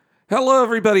Hello,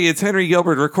 everybody. It's Henry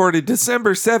Gilbert, recorded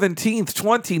December 17th,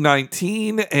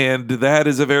 2019, and that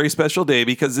is a very special day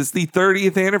because it's the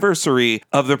 30th anniversary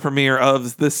of the premiere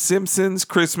of The Simpsons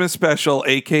Christmas Special,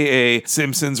 aka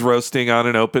Simpsons Roasting on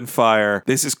an Open Fire.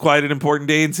 This is quite an important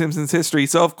day in Simpsons history,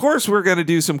 so of course we're going to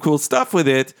do some cool stuff with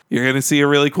it. You're going to see a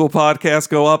really cool podcast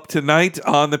go up tonight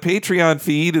on the Patreon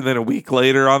feed, and then a week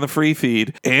later on the free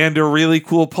feed, and a really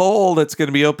cool poll that's going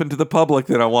to be open to the public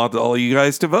that I want all you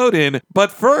guys to vote in.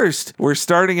 But first, we're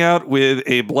starting out with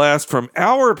a blast from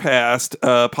our past,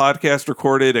 a podcast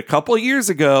recorded a couple years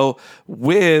ago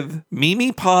with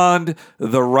Mimi Pond,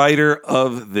 the writer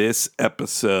of this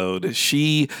episode.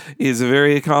 She is a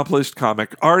very accomplished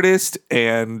comic artist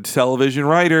and television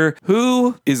writer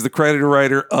who is the credited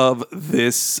writer of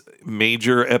this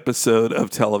major episode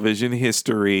of television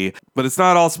history. But it's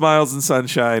not all smiles and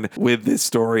sunshine with this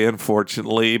story,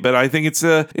 unfortunately. But I think it's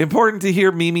important to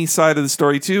hear Mimi's side of the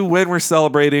story too when we're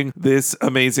celebrating this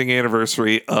amazing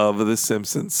anniversary of The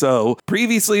Simpsons. So,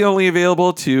 previously only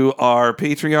available to our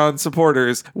Patreon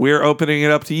supporters, we're opening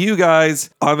it up to you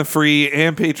guys on the free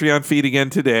and Patreon feed again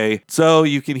today, so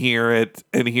you can hear it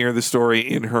and hear the story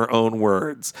in her own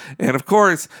words. And of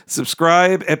course,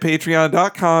 subscribe at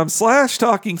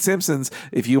patreon.com/Talking Simpsons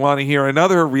if you want to hear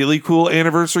another really cool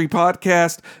anniversary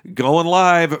podcast going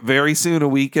live very soon, a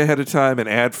week ahead of time and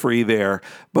ad-free there.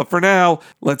 But for now,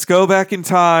 let's go back in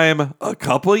time a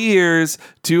couple years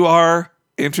to our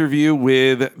interview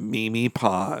with Mimi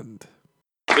Pond.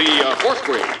 The fourth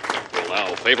grade will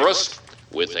now favor us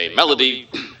with a medley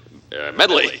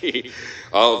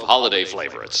of holiday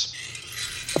favorites.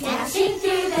 Dashing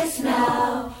through the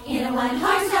snow in a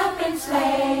one-horse open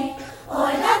sleigh,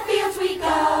 o'er the fields we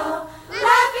go,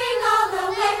 laughing all the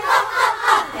way. Hop, hop,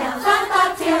 hop, bells on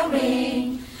bobtail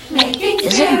ring, making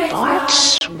Isn't Bart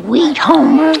sweet,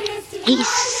 Homer? He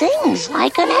sings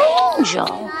like an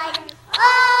angel.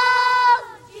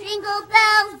 Oh, jingle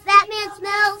bells, Batman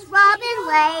smells, Robin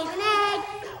laid an egg.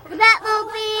 The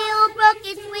Batmobile broke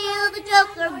its wheel, the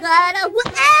Joker got a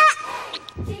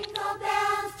Jingle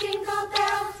bells, jingle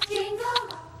bells, jingle.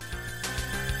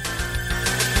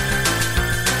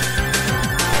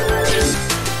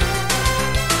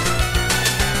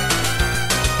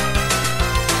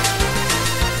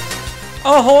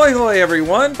 Ahoy hoy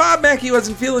everyone! Bob Mackey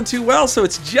wasn't feeling too well, so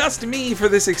it's just me for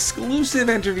this exclusive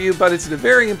interview, but it's a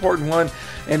very important one,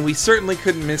 and we certainly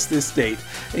couldn't miss this date.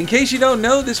 In case you don't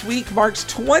know, this week marks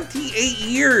 28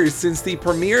 years since the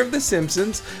premiere of The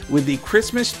Simpsons with the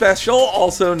Christmas special,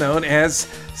 also known as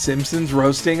Simpsons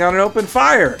Roasting on an Open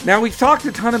Fire. Now, we've talked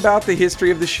a ton about the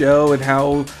history of the show and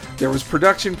how there was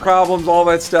production problems, all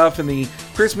that stuff, and the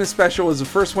Christmas special was the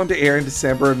first one to air in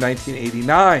December of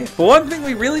 1989. But one thing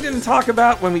we really didn't talk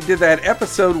about when we did that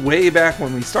episode way back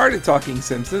when we started Talking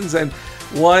Simpsons, and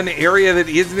one area that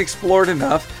isn't explored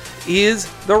enough,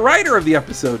 is the writer of the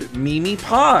episode, Mimi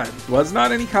Pond. Was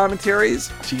not any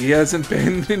commentaries. She hasn't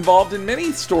been involved in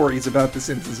many stories about The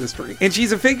Simpsons history. And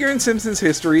she's a figure in Simpsons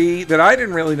history that I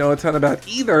didn't really know a ton about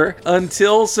either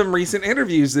until some recent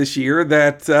interviews this year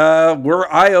that were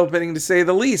eye-opening to say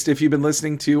the least. If you've been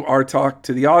listening to our Talk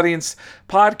to the Audience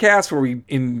podcast where we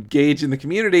engage in the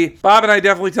community, Bob and I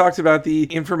definitely talked about the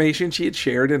information she had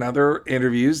shared in other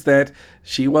interviews that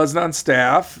she wasn't on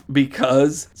staff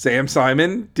because Sam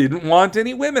Simon didn't want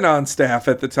any women on staff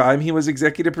at the time. He was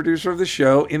executive producer of the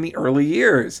show in the early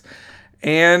years.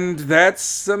 And that's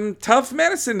some tough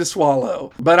medicine to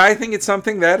swallow. But I think it's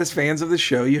something that, as fans of the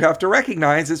show, you have to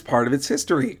recognize as part of its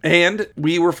history. And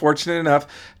we were fortunate enough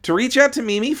to reach out to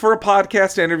Mimi for a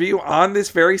podcast interview on this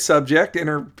very subject and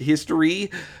her history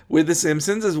with The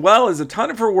Simpsons, as well as a ton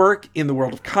of her work in the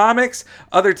world of comics,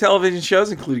 other television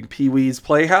shows, including Pee-wee's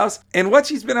Playhouse, and what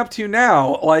she's been up to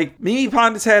now. Like, Mimi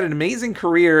Pond has had an amazing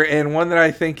career, and one that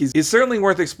I think is certainly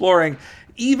worth exploring,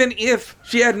 even if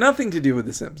she had nothing to do with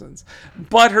The Simpsons.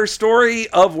 But her story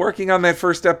of working on that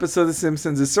first episode of The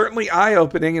Simpsons is certainly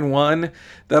eye-opening, and one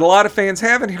that a lot of fans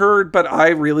haven't heard, but I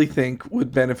really think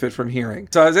would benefit from hearing.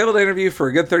 So I was able to interview for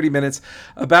a good 30 minutes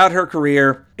about her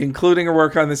career, including her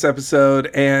work on this episode,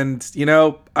 and, you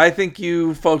know, I think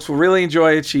you folks will really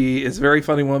enjoy it. She is a very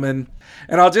funny woman.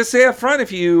 And I'll just say up front,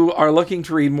 if you are looking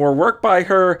to read more work by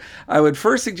her, I would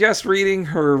first suggest reading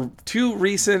her two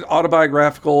recent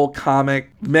autobiographical comic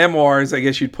memoirs, I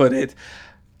guess you'd put it,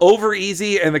 Over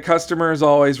Easy and The Customer is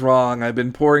Always Wrong. I've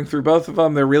been pouring through both of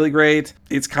them. They're really great.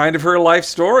 It's kind of her life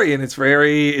story, and it's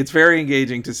very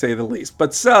engaging, to say the least.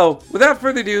 But so, without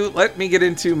further ado, let me get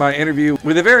into my interview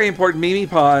with a very important Mimi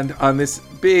Pond on this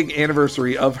big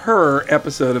anniversary of her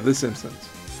episode of The Simpsons.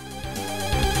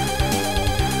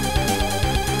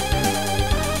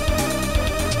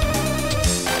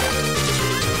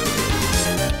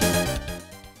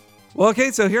 Well,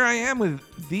 okay, so here I am with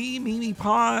the Mimi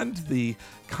Pond, the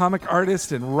comic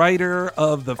artist and writer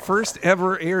of the first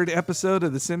ever aired episode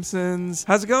of The Simpsons.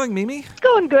 How's it going, Mimi? It's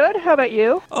going good. How about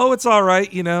you? Oh, it's all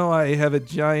right. You know, I have a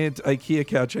giant IKEA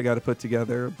couch I got to put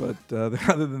together, but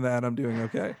other than that, I'm doing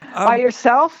okay. By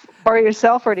yourself? Or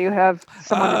do you have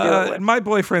someone to do it with? My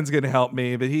boyfriend's going to help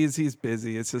me, but he's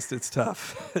busy. It's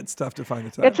tough. It's tough to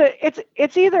find the time.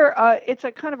 It's either it's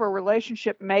a kind of a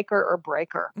relationship maker or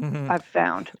breaker. I've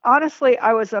found. Honestly,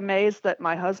 I was amazed that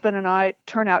my husband and I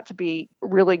turn out to be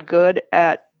really good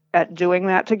at doing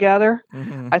that together.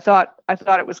 I thought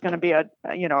it was going to be a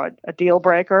deal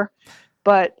breaker,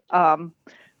 but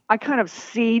I kind of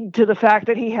cede to the fact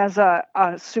that he has a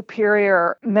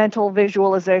superior mental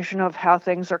visualization of how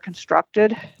things are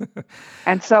constructed.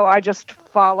 And so I just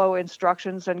follow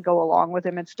instructions and go along with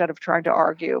him instead of trying to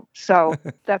argue. So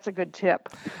that's a good tip.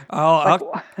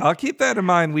 I'll keep that in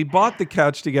mind. We bought the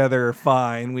couch together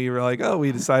fine. We were like,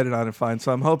 we decided on it fine.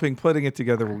 So I'm hoping putting it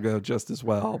together will go just as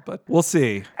well, but we'll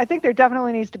see. I think there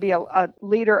definitely needs to be a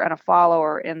leader and a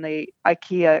follower in the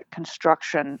IKEA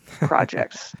construction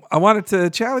projects. I wanted to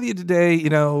chat with you today. You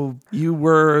know, you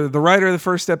were the writer of the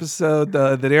first episode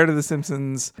that aired of The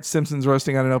Simpsons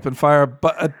Roasting on an Open Fire.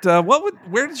 But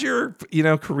where did your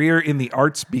career in the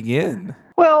arts begin?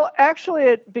 Well, actually,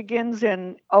 it begins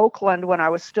in Oakland when I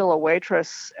was still a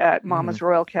waitress at Mama's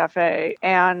Royal Cafe,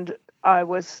 and I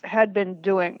had been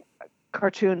doing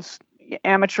cartoons,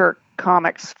 amateur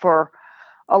comics for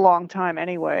a long time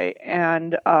anyway,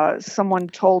 and someone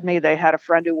told me they had a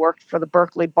friend who worked for the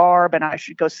Berkeley Barb and I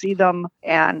should go see them,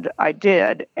 and I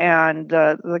did. And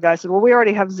the guy said, well, we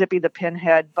already have Zippy the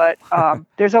Pinhead, but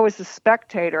there's always the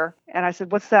Spectator. And I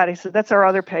said, what's that? He said, that's our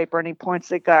other paper, and he points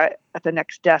the guy at the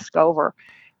next desk over.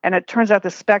 And it turns out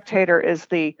the Spectator is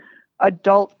the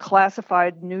adult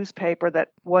classified newspaper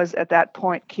that was at that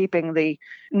point keeping the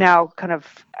now kind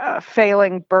of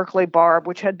failing Berkeley Barb,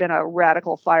 which had been a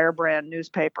radical firebrand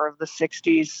newspaper of the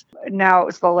 60s. Now it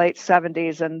was the late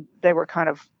 70s and they were kind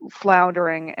of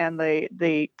floundering, and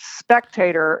the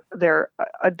Spectator, their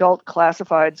adult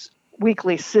classifieds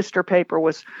weekly sister paper,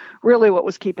 was really what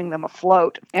was keeping them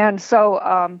afloat. And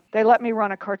so they let me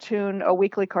run a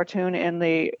weekly cartoon in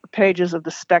the pages of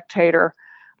the Spectator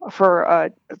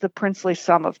for the princely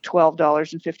sum of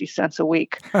 $12.50 a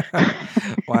week.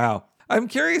 Wow. I'm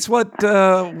curious what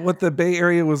the Bay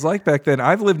Area was like back then.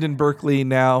 I've lived in Berkeley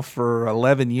now for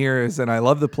 11 years, and I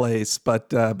love the place.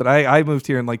 But I moved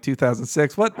here in like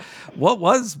 2006. What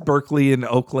was Berkeley and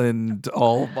Oakland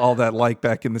all that like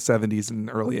back in the 70s and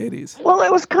early 80s? Well,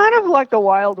 it was kind of like the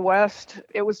Wild West.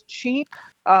 It was cheap.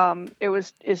 It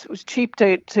was cheap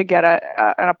to get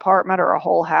an apartment or a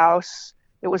whole house.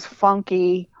 It was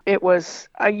funky. It was,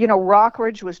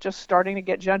 Rockridge was just starting to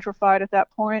get gentrified at that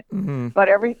point, but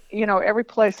every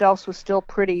place else was still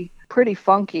pretty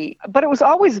funky. But it was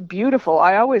always beautiful.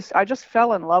 I just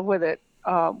fell in love with it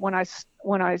when I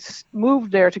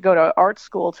moved there to go to art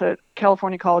school to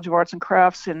California College of Arts and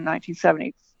Crafts in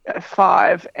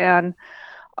 1975, and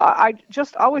I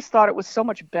just always thought it was so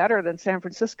much better than San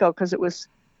Francisco because it was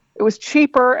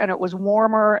cheaper and it was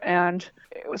warmer and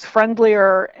it was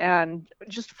friendlier and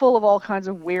just full of all kinds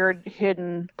of weird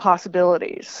hidden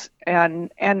possibilities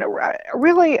and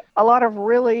really a lot of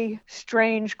really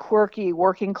strange, quirky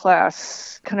working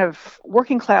class commie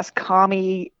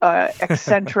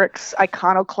eccentrics,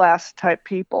 iconoclast type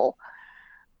people,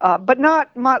 but not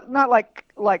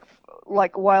like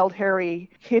wild, hairy,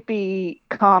 hippie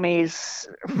commies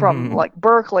from like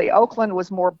Berkeley. Oakland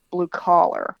was more blue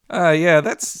collar.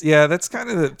 That's kind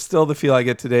of still the feel I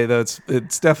get today, though.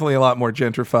 It's definitely a lot more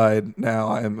gentrified now.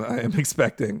 I am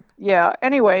expecting. Yeah.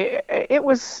 Anyway, it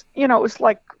was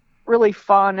like really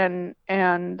fun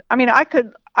and I mean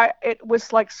it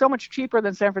was like so much cheaper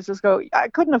than San Francisco. I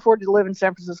couldn't afford to live in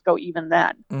San Francisco even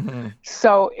then.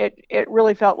 So it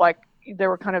really felt like there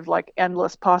were kind of like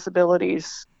endless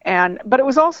possibilities. But it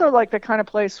was also like the kind of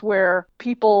place where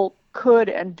people could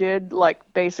and did like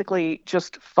basically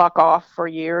just fuck off for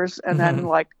years. And then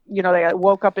they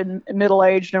woke up in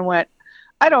middle-aged and went,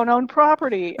 I don't own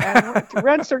property and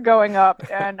rents are going up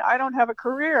and I don't have a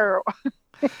career.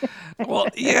 Well,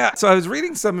 yeah. So I was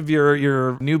reading some of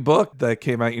your new book that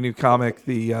came out, your new comic,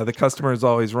 the Customer is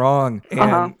Always Wrong,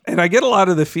 and I get a lot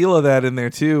of the feel of that in there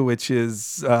too, which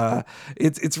is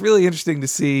it's really interesting to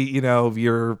see.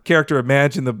 Your character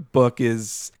Madge in the book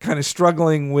is kind of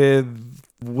struggling with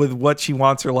what she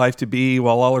wants her life to be,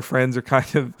 while all her friends are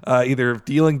kind of either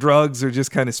dealing drugs or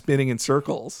just kind of spinning in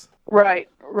circles. Right.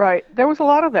 There was a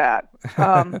lot of that,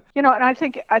 and I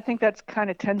think that's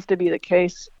kind of tends to be the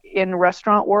case in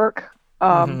restaurant work.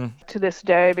 to this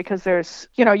day, because there's,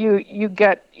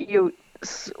 you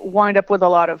wind up with a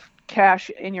lot of cash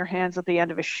in your hands at the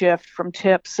end of a shift from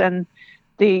tips, and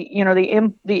the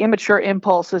immature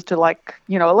impulse is to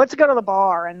let's go to the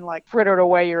bar and fritter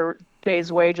away your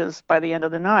day's wages by the end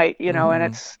of the night,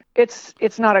 and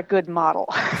it's not a good model.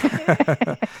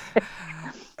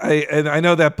 I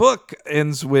know that book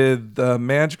ends with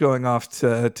Madge going off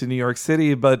to New York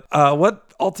City, but what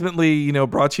ultimately,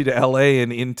 brought you to LA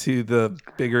and into the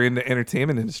bigger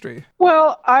entertainment industry?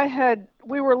 Well,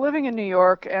 we were living in New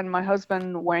York, and my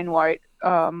husband, Wayne White,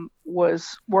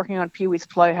 was working on Pee-wee's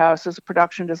Playhouse as a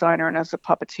production designer and as a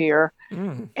puppeteer.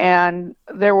 And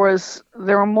there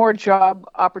were more job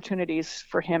opportunities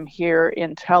for him here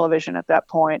in television at that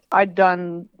point. I'd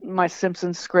done my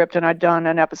Simpsons script, and I'd done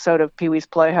an episode of Pee-wee's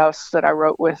Playhouse that I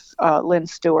wrote with Lynn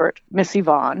Stewart, Miss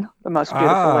Yvonne, the most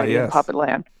beautiful lady in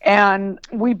Puppetland. And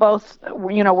we both,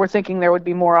 were thinking there would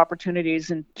be more opportunities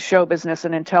in show business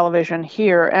and in television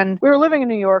here. And we were living in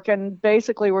New York, and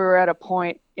basically we were at a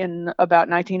point in about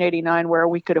 1989 where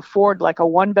we could afford a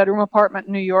 1-bedroom apartment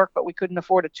in New York, but we couldn't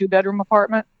afford a 2-bedroom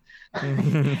apartment.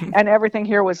 And everything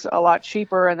here was a lot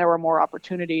cheaper, and there were more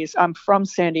opportunities. I'm from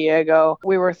San Diego.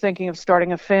 We were thinking of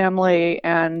starting a family,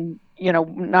 and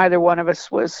neither one of us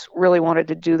really wanted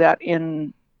to do that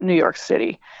in New York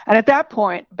City. And at that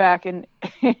point, back in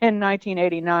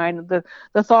 1989,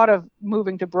 the thought of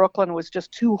moving to Brooklyn was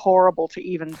just too horrible to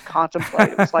even contemplate.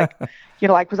 It was it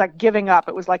was like giving up.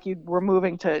 It was like you were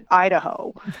moving to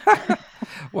Idaho.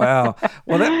 Wow.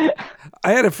 Well,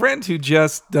 I had a friend who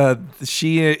just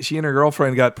she and her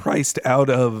girlfriend got priced out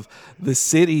of the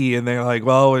city, and they're like,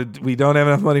 well, we don't have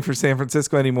enough money for San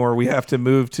Francisco anymore. We have to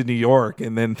move to New York.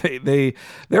 And then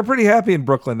they're pretty happy in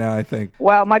Brooklyn now, I think.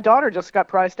 Well, my daughter just got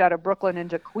priced out of Brooklyn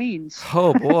into Queens.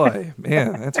 Oh boy,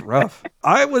 man, that's rough.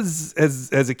 I was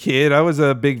as a kid, I was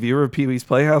a big viewer of Pee-wee's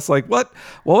Playhouse. What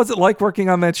was it like working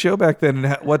on that show back then,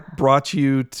 and what brought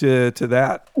you to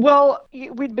that? Well,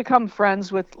 we'd become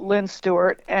friends with Lynn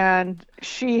Stewart, and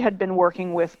she had been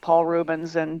working with Paul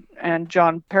Rubens and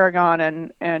John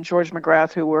Paragon and George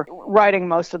McGrath, who were writing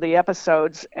most of the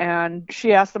episodes. And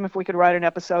she asked them if we could write an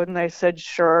episode, and they said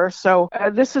sure. So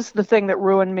this is the thing that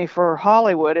ruined me for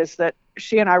Hollywood, is that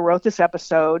she and I wrote this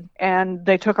episode, and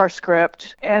they took our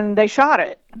script and they shot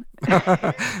it.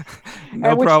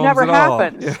 No which problems never at all.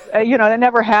 happens. Yeah. That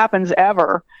never happens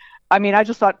ever. I mean, I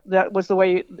just thought that was the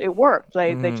way it worked.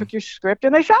 They took your script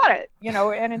and they shot it,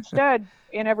 and instead,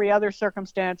 in every other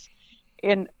circumstance,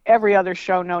 in every other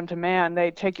show known to man,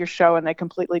 they take your show and they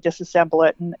completely disassemble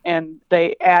it, and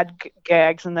they add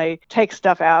gags, and they take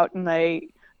stuff out, and they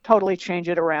totally change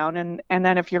it around. And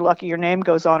then if you're lucky, your name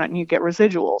goes on it and you get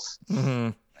residuals. Mm-hmm.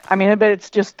 I mean, but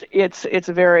it's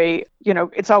very,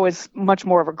 it's always much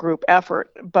more of a group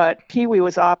effort. But Pee-wee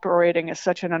was operating as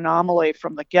such an anomaly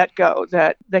from the get-go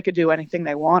that they could do anything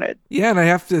they wanted. Yeah, and I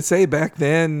have to say, back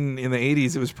then in the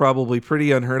 80s, it was probably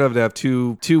pretty unheard of to have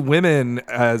two women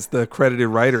as the credited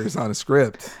writers on a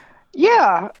script.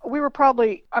 Yeah, we were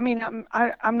probably, I'm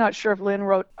not sure if Lynn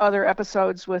wrote other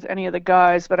episodes with any of the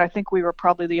guys, but I think we were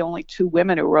probably the only 2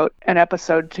 women who wrote an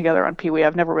episode together on Pee-wee.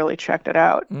 I've never really checked it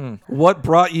out. What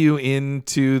brought you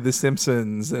into The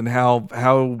Simpsons, and how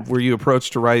were you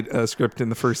approached to write a script in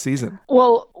the first season?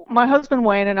 Well, my husband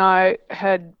Wayne and I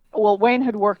Wayne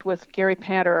had worked with Gary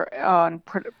Panter on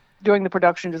doing the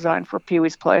production design for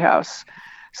Pee-wee's Playhouse.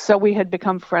 So we had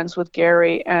become friends with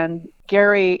Gary, and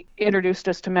Gary introduced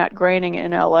us to Matt Groening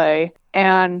in LA,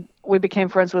 and we became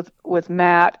friends with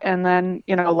Matt. And then,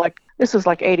 this was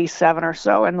 87 or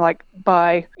so. And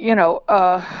by,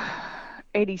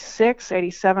 86,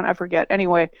 87, I forget.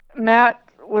 Anyway, Matt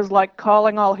was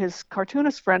calling all his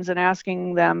cartoonist friends and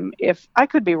asking them if, I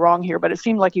could be wrong here, but it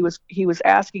seemed like he was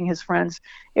asking his friends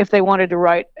if they wanted to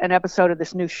write an episode of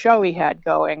this new show he had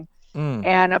going.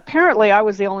 And apparently I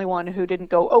was the only one who didn't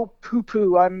go, oh,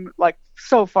 poo-poo, I'm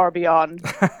so far beyond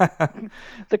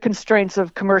the constraints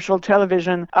of commercial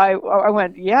television. I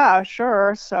went, yeah,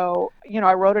 sure. So,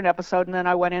 I wrote an episode, and then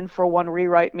I went in for one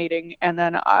rewrite meeting, and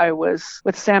then I was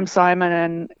with Sam Simon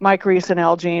and Mike Reese and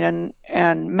Al Jean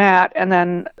and Matt, and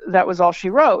then that was all she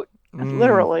wrote.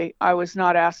 Literally, I was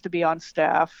not asked to be on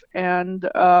staff. And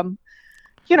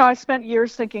I spent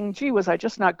years thinking, gee, was I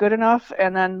just not good enough?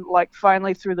 And then,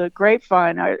 finally, through the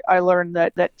grapevine, I learned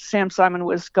that Sam Simon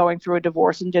was going through a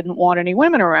divorce and didn't want any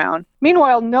women around.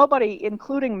 Meanwhile, nobody,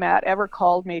 including Matt, ever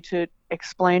called me to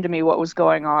explain to me what was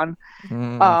going on.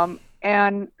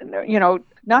 And,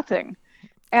 nothing.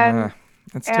 And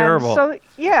That's And terrible. so,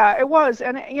 yeah, it was.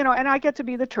 And, and I get to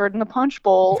be the turd in the punch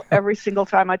bowl every single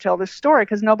time I tell this story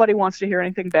because nobody wants to hear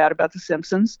anything bad about The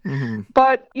Simpsons. Mm-hmm.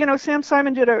 But, Sam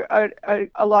Simon did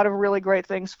a lot of really great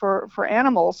things for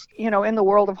animals. In the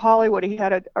world of Hollywood, he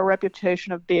had a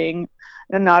reputation of being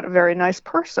not a very nice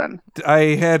person.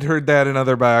 I had heard that in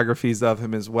other biographies of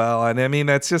him as well. And I mean,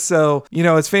 that's just so,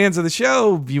 as fans of the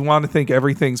show, you want to think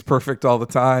everything's perfect all the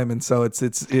time. And so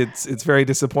it's very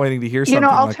disappointing to hear something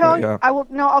like that. Yeah.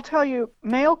 I'll tell you,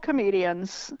 male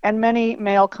comedians and many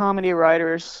male comedy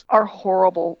writers are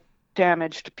horrible,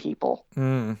 damaged people.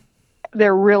 Mm.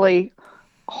 They're really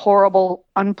horrible,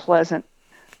 unpleasant,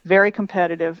 very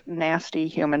competitive, nasty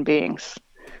human beings.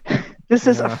 This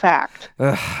is a fact.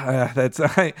 So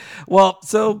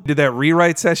did that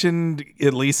rewrite session,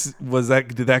 at least,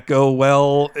 did that go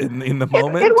well in the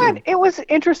moment? It was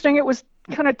interesting. It was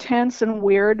kind of tense and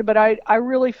weird, but I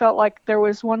really felt like there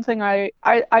was one thing I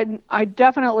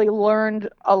definitely learned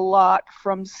a lot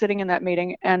from sitting in that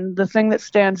meeting. And the thing that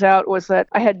stands out was that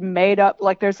I had made up,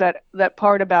 like there's that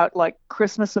part about like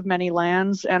Christmas of Many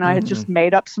Lands, and I had just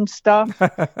made up some stuff.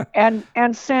 and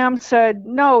Sam said,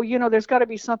 no, there's got to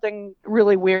be something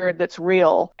really weird that's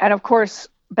real. And of course,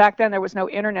 back then there was no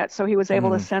internet, so he was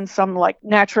able to send some like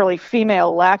naturally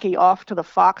female lackey off to the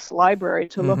Fox library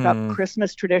to look up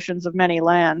Christmas traditions of many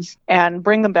lands and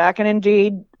bring them back. And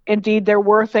indeed there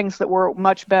were things that were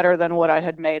much better than what I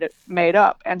had made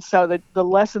up. And so the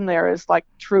lesson there is like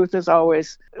truth is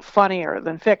always funnier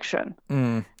than fiction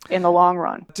in the long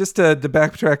run. Just to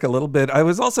backtrack a little bit, I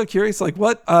was also curious, like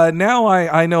what, now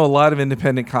I know a lot of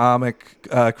independent comic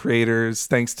creators,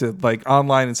 thanks to like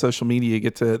online and social media, you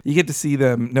get to see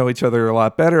them know each other a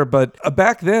lot better. But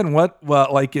back then,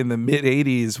 like in the mid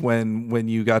 80s when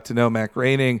you got to know Mac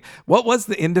Groening, what was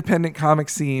the independent comic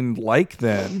scene like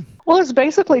then? Well, it's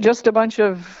basically just a bunch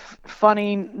of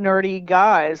funny, nerdy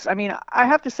guys. I mean, I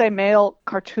have to say male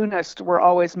cartoonists were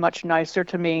always much nicer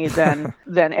to me than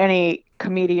any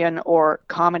comedian or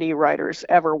comedy writers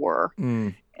ever were.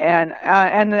 And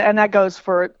that goes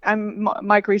for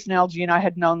Mike Reiss and LG, and I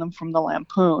had known them from the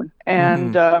Lampoon,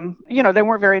 and they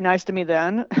weren't very nice to me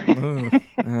then,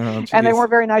 and they weren't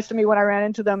very nice to me when I ran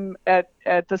into them at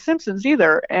The Simpsons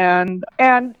either. And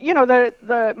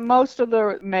the most of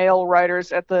the male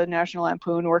writers at the National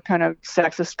Lampoon were kind of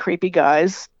sexist, creepy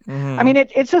guys. I mean,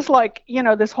 it's just like,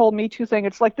 this whole Me Too thing.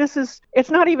 It's like it's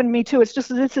not even Me Too. It's just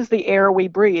this is the air we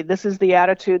breathe. This is the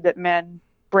attitude that men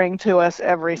bring to us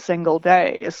every single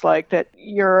day. It's like that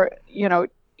you're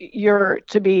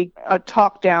to be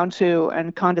talked down to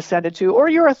and condescended to, or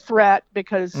you're a threat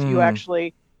because you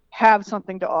actually have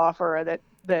something to offer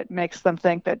that makes them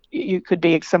think that you could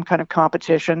be some kind of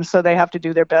competition. So they have to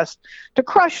do their best to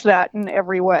crush that in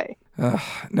every way.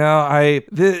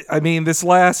 I mean, this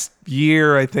last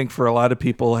year, I think for a lot of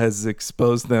people has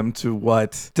exposed them to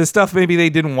stuff maybe they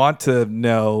didn't want to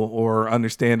know or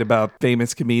understand about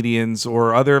famous comedians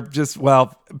or other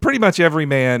pretty much every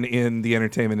man in the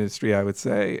entertainment industry, I would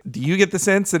say. Do you get the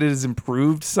sense that it has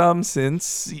improved some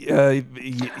since you were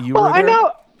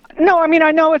there?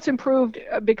 I know it's improved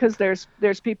because there's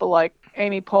people like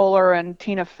Amy Poehler and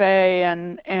Tina Fey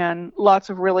and lots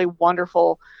of really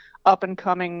wonderful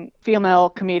up-and-coming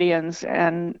female comedians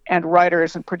and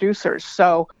writers and producers.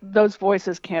 So those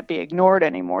voices can't be ignored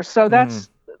anymore. So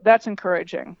that's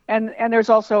encouraging. And there's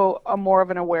also a more of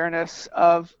an awareness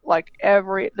of like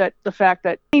the fact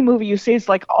that any movie you see is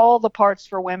like all the parts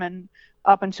for women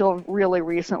up until really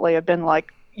recently have been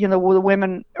like, the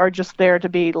women are just there to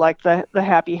be like the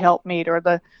happy helpmeet or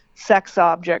the sex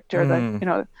object or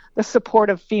the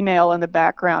supportive female in the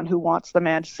background who wants the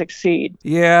man to succeed.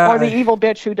 Yeah. Or the evil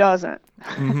bitch who doesn't.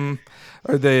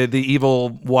 Or the evil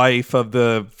wife of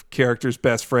the character's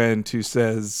best friend who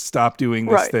says, stop doing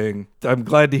this thing. I'm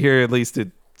glad to hear at least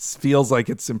it feels like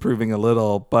it's improving a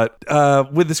little. But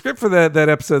with the script for that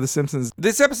episode of The Simpsons,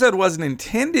 this episode wasn't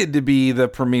intended to be the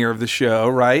premiere of the show,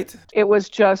 right? It was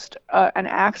just an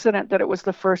accident that it was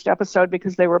the first episode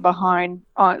because they were behind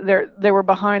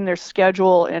their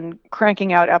schedule in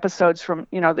cranking out episodes from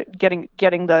getting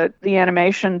the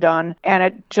animation done, and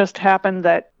it just happened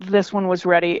that this one was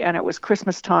ready and it was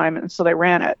Christmas time, and so they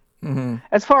ran it.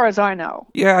 As far as I know.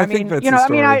 Yeah, I think that's the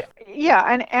story.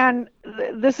 And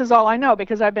this is all I know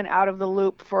because I've been out of the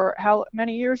loop for how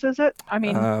many years is it? I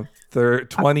mean,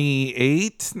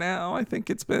 28 now, I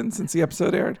think it's been since the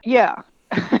episode aired. Yeah.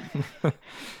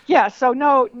 Yeah, so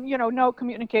no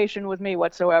communication with me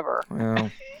whatsoever. Well,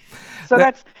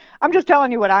 so I'm just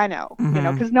telling you what I know,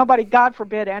 because nobody, God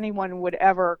forbid anyone would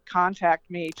ever contact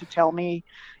me to tell me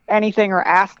anything or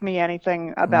ask me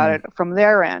anything about it from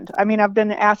their end. I mean, I've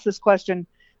been asked this question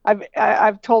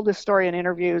I've told this story in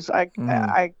interviews.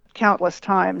 I countless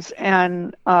times,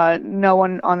 and no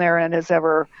one on their end has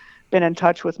ever been in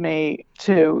touch with me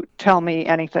to tell me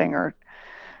anything or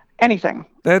anything.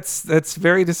 That's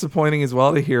very disappointing as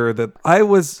well to hear. That I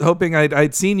was hoping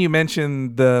I'd seen you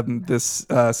mention this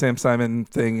Sam Simon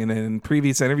thing in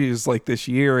previous interviews like this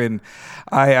year, and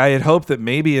I had hoped that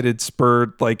maybe it had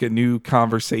spurred like a new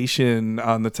conversation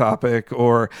on the topic.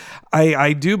 Or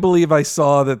I do believe I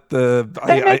saw that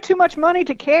they make too much money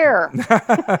to care.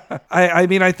 I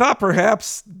mean, I thought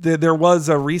perhaps there was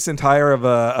a recent hire of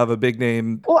a big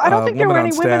name. Well, I don't think there were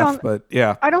any women staff, but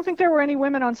yeah, I don't think there were any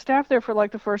women on staff there for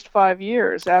like the first 5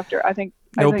 years. After I think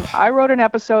Nope. I wrote an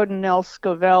episode and Nell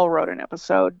Scovell wrote an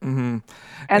episode, and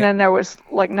then there was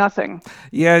like nothing.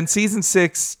 Yeah, in season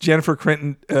 6, Jennifer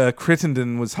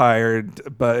Crittenden was hired,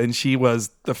 and she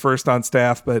was the first on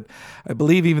staff. But I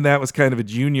believe even that was kind of a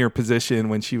junior position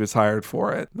when she was hired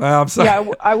for it. Well, I'm sorry. Yeah,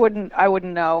 I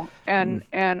wouldn't know.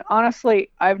 And honestly,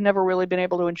 I've never really been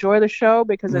able to enjoy the show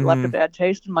because it left a bad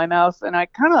taste in my mouth. And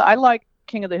I like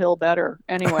King of the Hill better.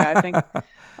 Anyway,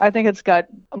 I think it's got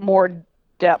more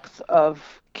depth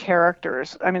of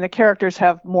characters. I mean, the characters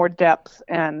have more depth,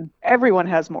 and everyone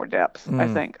has more depth. I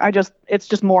think it's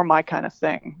just more my kind of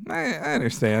thing. I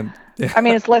understand. Yeah. I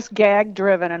mean, it's less gag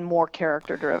driven and more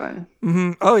character driven.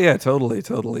 Oh yeah, totally.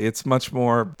 It's much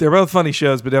more. They're both funny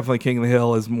shows, but definitely King of the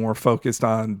Hill is more focused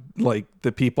on like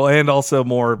the people, and also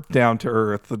more down to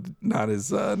earth, not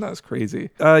as crazy.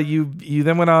 You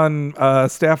then went on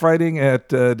staff writing at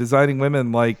Designing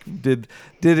Women. Like, did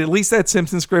at least that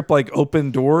Simpsons script like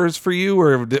open doors for you,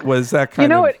 or was that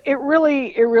kind of? It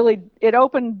really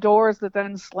opened doors that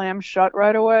then slammed shut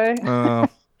right away.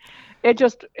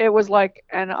 It was like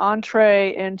an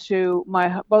entree into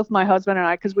both my husband and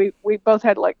I, because we both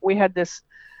had we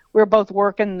were both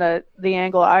working the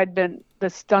angle. I'd done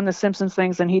the Simpsons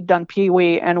things and he'd done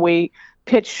Pee-wee, and we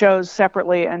pitched shows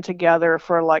separately and together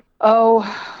for I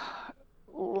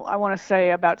want to say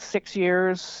about 6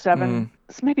 years,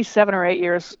 maybe 7 or 8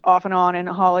 years off and on in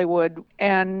Hollywood.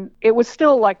 And it was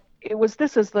still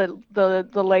this is the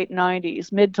late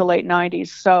 90s, mid to late 90s.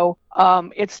 So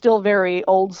it's still very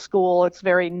old school. It's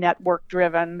very network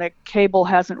driven. The cable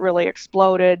hasn't really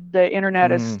exploded. The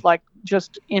internet is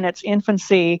just in its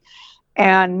infancy,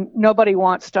 and nobody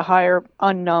wants to hire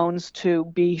unknowns to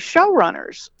be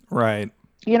showrunners. Right.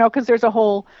 Because there's a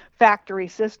whole factory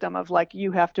system of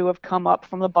you have to have come up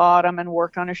from the bottom and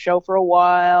worked on a show for a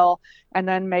while, and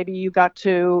then maybe you got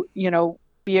to,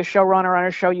 be a showrunner on a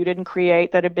show you didn't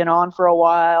create that had been on for a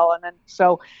while. And then,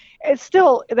 so it's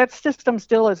still, that system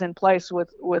still is in place with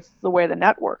the way the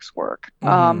networks work.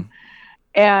 And,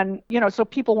 so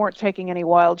people weren't taking any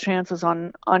wild chances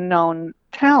on unknown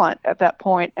talent at that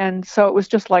point. And so it was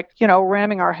just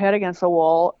ramming our head against the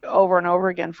wall over and over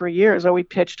again for years. So we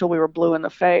pitched till we were blue in the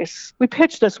face. We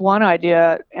pitched this one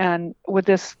idea, and with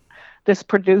this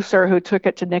producer who took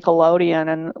it to Nickelodeon,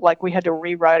 and we had to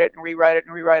rewrite it. And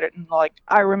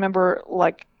I remember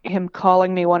him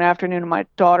calling me one afternoon, and my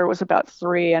daughter was about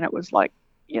 3, and it was I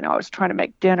was trying to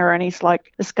make dinner, and he's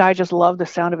this guy just loved the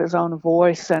sound of his own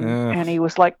voice. And he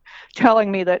was telling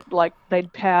me that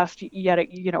they'd passed yet,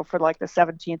 for the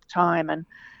 17th time. And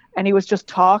he was just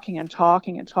talking. And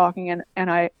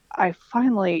I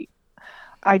finally,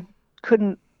 I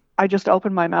just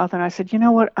opened my mouth and I said, you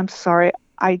know what? I'm sorry.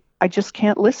 I just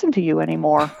can't listen to you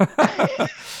anymore.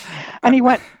 And he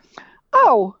went,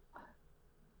 oh,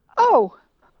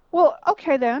 well,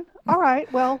 okay then. All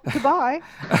right, well, goodbye.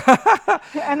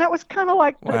 And that was kind of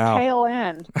the tail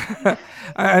end.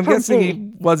 I'm guessing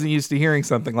he wasn't used to hearing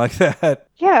something like that.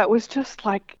 Yeah, it was just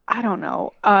I don't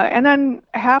know. And then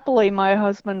happily, my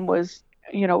husband was,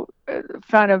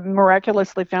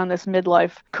 miraculously found this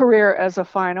midlife career as a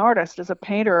fine artist, as a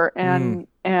painter, and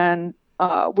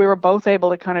we were both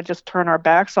able to kind of just turn our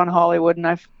backs on Hollywood,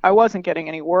 and I wasn't getting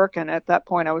any work. And at that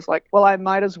point I was like, well, I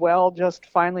might as well just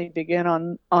finally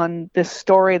begin on this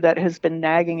story that has been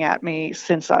nagging at me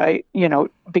since I,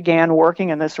 began working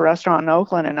in this restaurant in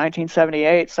Oakland in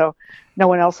 1978. So no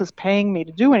one else is paying me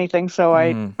to do anything. So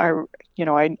I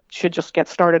should just get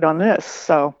started on this.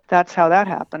 So that's how that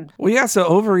happened. Well, yeah.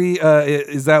 So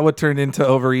is that what turned into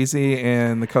Over Easy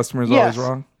and The Customer's Always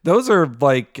Wrong? Those are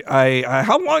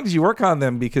how long did you work on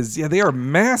them? Because they are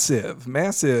massive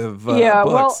books.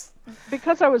 Well,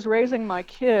 because I was raising my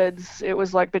kids, it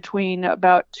was between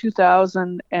about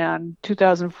 2000 and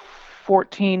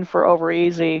 2014 for Over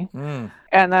Easy.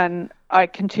 And then I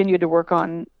continued to work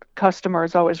on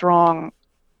Customer's Always Wrong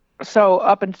So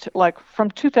up until like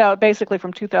from 2000, basically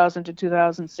from 2000 to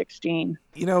 2016.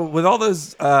 With all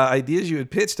those ideas you had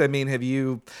pitched, I mean, have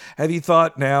you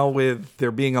thought now with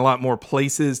there being a lot more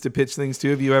places to pitch things to,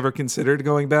 have you ever considered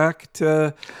going back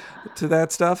to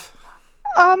that stuff?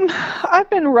 I've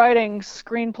been writing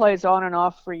screenplays on and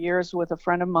off for years with a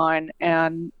friend of mine,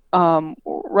 and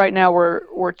right now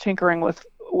we're tinkering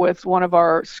with one of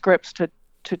our scripts to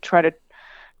try to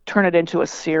turn it into a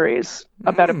series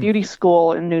about a beauty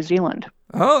school in New Zealand.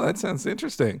 Oh, that sounds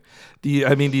interesting. Do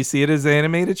you see it as an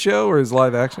animated show or as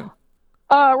live action?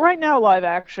 Right now, live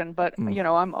action, but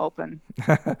I'm open.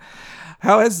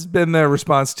 How has been the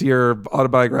response to your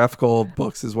autobiographical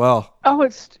books as well? Oh,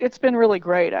 it's been really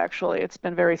great, actually. It's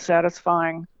been very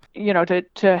satisfying,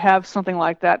 to have something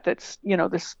like that. That's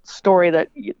this story that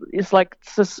was like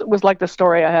the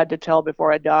story I had to tell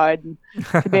before I died, and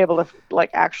to be able to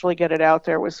actually get it out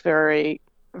there was very,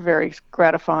 very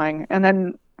gratifying. And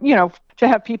then to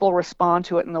have people respond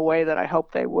to it in the way that I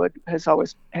hope they would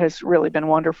has really been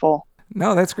wonderful.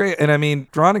 No, that's great. And I mean,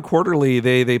 Drawn and Quarterly,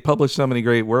 they publish so many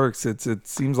great works. It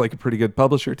seems like a pretty good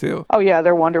publisher too. Oh yeah,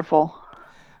 they're wonderful.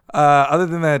 Other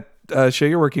than that show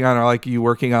you're working on, are you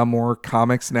working on more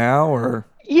comics now, or?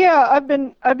 Yeah, I've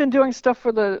been doing stuff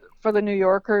for the New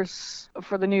Yorkers,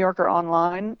 for the New Yorker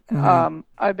Online. Mm-hmm.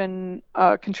 I've been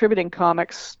contributing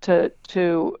comics to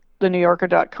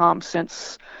thenewyorker.com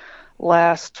since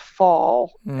last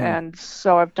fall, and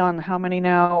so I've done how many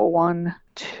now? 1,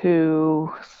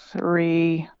 2,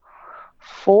 3,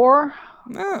 4.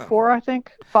 Yeah. 4, I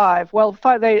think. 5. Well,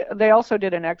 5. They also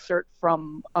did an excerpt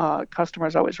from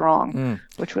Customers Always Wrong,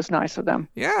 which was nice of them.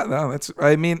 Yeah, no,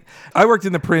 I worked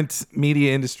in the print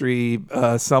media industry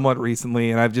somewhat recently,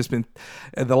 and I've just been,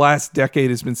 the last decade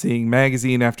has been seeing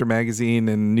magazine after magazine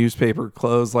and newspaper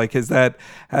close. Has that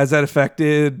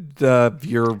affected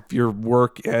your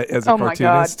work as a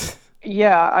cartoonist? My God.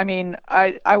 Yeah, I mean,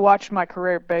 I watched my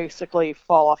career basically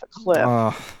fall off a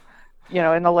cliff.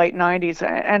 In the late 90s.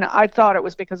 And I thought it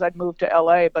was because I'd moved to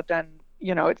LA, but then,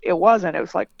 it wasn't. It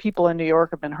was like people in New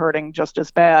York have been hurting just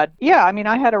as bad. Yeah, I mean,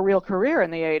 I had a real career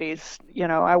in the 80s.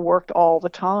 I worked all the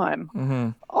time. Mm-hmm.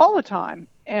 All the time.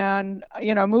 And,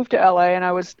 moved to LA, and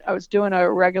I was doing a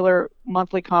regular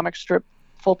monthly comic strip,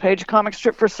 full-page comic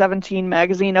strip for 17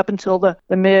 magazine up until the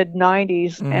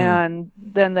mid-90s. Mm-hmm. And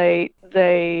then they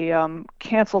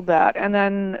canceled that. And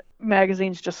then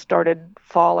magazines just started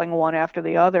falling one after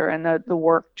the other, and the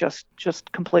work just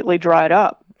completely dried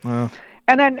up. Wow.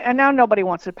 And now nobody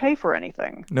wants to pay for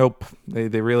anything. Nope,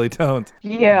 they really don't.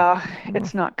 Yeah,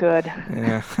 it's not good.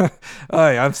 Yeah.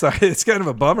 I'm sorry, it's kind of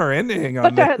a bummer ending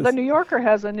on But this. the New Yorker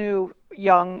has a new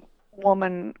young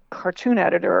woman cartoon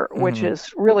editor, which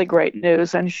is really great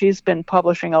news, and she's been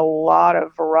publishing a lot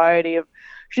of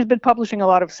She's been publishing a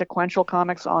lot of sequential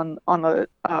comics on the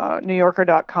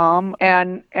NewYorker.com,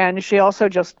 and she also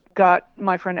just got,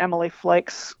 my friend Emily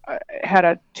Flakes had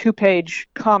a 2-page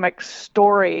comic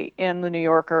story in the New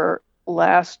Yorker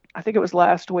I think it was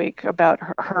last week, about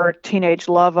her teenage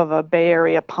love of a Bay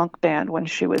Area punk band when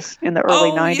she was in the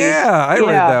early 90s. Yeah, I read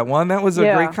that one. That was a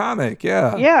great comic.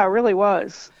 Yeah. Yeah, it really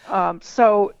was.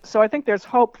 So I think there's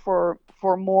hope for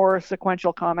more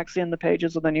sequential comics in the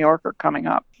pages of the New Yorker coming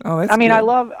up. Oh, that's I mean,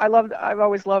 good. I've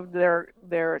always loved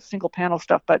their single panel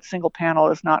stuff, but single panel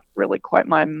is not really quite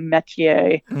my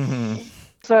métier. Mm-hmm.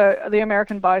 So the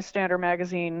American Bystander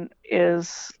magazine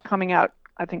is coming out,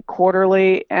 I think,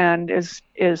 quarterly, and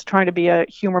is trying to be a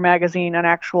humor magazine, an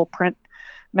actual print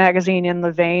magazine in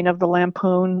the vein of the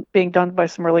Lampoon, being done by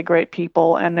some really great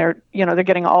people, and they're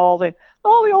getting all the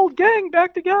old gang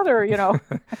back together,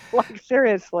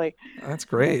 seriously. That's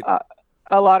great.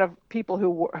 A lot of people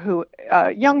who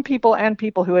young people and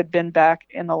people who had been back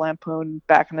in the Lampoon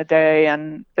back in the day,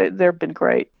 and they've been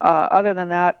great. Other than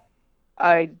that,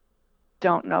 I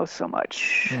don't know so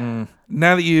much.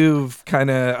 Now that you've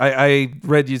I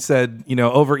read you said,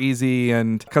 Over Easy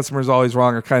and Customers Always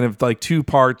Wrong are kind of like two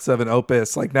parts of an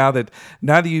opus. Now that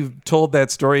you've told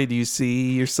that story, do you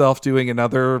see yourself doing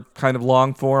another kind of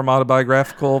long form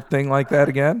autobiographical thing like that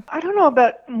again? I don't know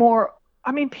about more.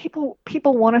 I mean, people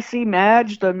want to see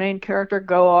Madge, the main character,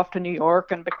 go off to New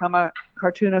York and become a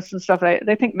cartoonist and stuff.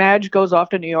 They think Madge goes off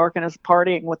to New York and is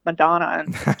partying with Madonna,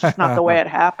 and it's just not the way it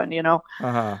happened,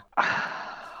 Uh-huh.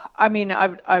 I mean,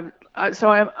 I'm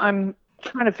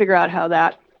trying to figure out how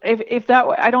that, if that,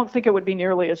 I don't think it would be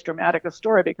nearly as dramatic a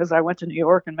story, because I went to New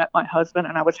York and met my husband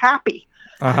and I was happy.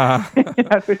 Uh-huh.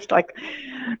 It's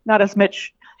not as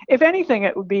much. If anything,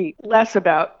 it would be less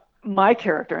about my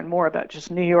character and more about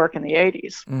just New York in the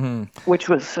 80s, mm-hmm. which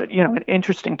was, an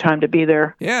interesting time to be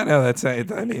there. Yeah, no, that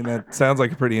sounds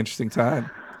like a pretty interesting time.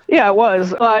 Yeah, it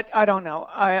was, but I don't know.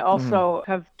 I also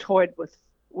have toyed with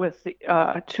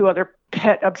the, two other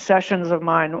pet obsessions of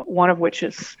mine, one of which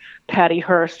is Patty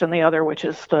Hearst and the other which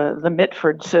is the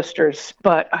Mitford sisters,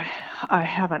 but I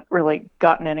haven't really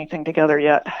gotten anything together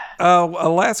yet. A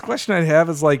last question I'd have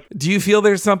is like, do you feel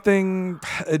there's something,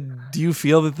 do you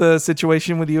feel that the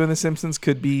situation with you and The Simpsons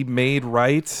could be made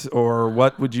right, or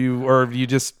what would you, or are you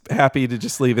just happy to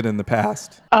just leave it in the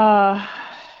past?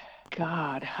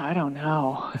 God, I don't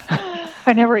know.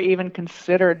 I never even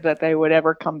considered that they would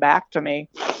ever come back to me.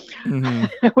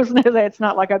 Mm-hmm. It's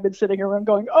not like I've been sitting around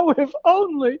going, oh, if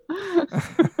only.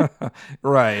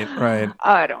 Right.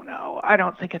 I don't know. I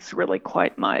don't think it's really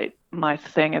quite my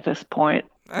thing at this point.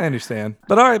 I understand.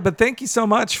 But all right, but thank you so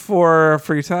much for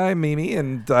your time, Mimi.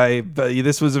 And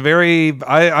this was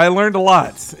I learned a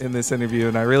lot in this interview,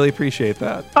 and I really appreciate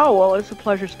that. Oh, well, it's a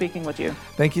pleasure speaking with you.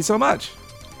 Thank you so much.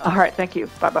 All right, thank you.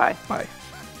 Bye-bye. Bye.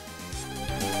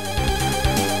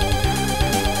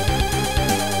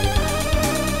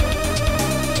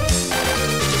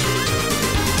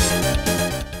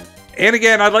 And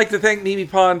again, I'd like to thank Mimi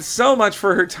Pond so much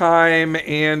for her time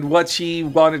and what she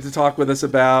wanted to talk with us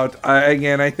about.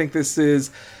 I think this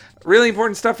is really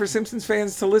important stuff for Simpsons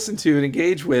fans to listen to and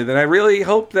engage with. And I really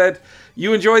hope that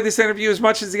you enjoyed this interview as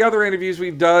much as the other interviews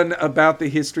we've done about the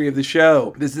history of the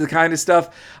show. This is the kind of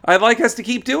stuff I'd like us to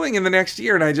keep doing in the next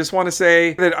year. And I just want to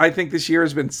say that I think this year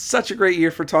has been such a great year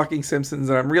for Talking Simpsons.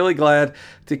 And I'm really glad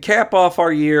to cap off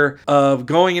our year of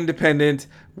going independent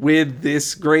with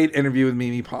this great interview with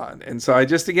Mimi Pond. And so I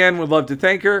just, again, would love to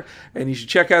thank her. And you should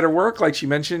check out her work. Like she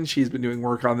mentioned, she's been doing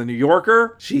work on The New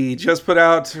Yorker. She just put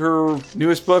out her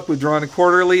newest book, Withdrawn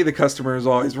Quarterly, The Customer is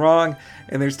Always Wrong.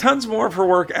 And there's tons more of her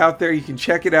work out there. You can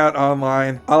check it out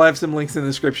online. I'll have some links in the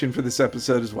description for this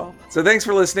episode as well. So thanks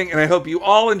for listening, and I hope you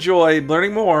all enjoyed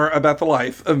learning more about the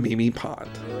life of Mimi Pond.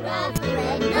 Rudolph the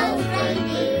red-nosed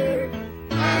reindeer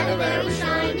had a very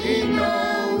shiny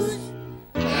nose.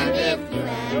 And if you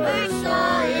ever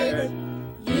saw it,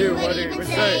 you would even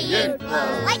say it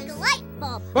glows like a light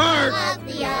bulb. Bart, of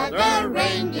the other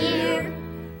reindeer,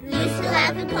 used to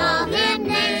laugh and call him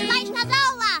names like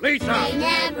Schnozola. Lisa. They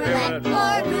never let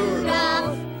poor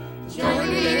Rudolph join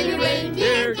in any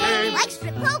reindeer game like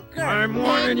strip poker. I'm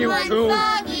warning you one to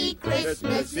foggy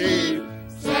Christmas Eve,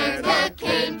 Santa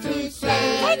came to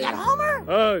say, "Take it, Homer!"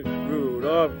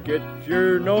 Rudolph, get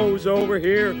your nose over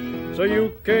here so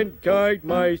you can guide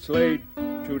my sleigh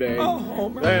today. Oh,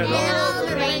 Homer. Then And all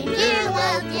the reindeer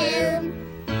loved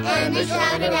him, and they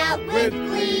shouted out with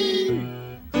glee,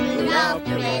 Rudolph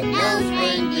the red-nosed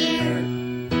reindeer,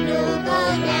 you'll go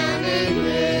down in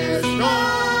history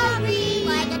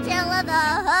like a tale of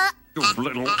the you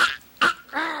little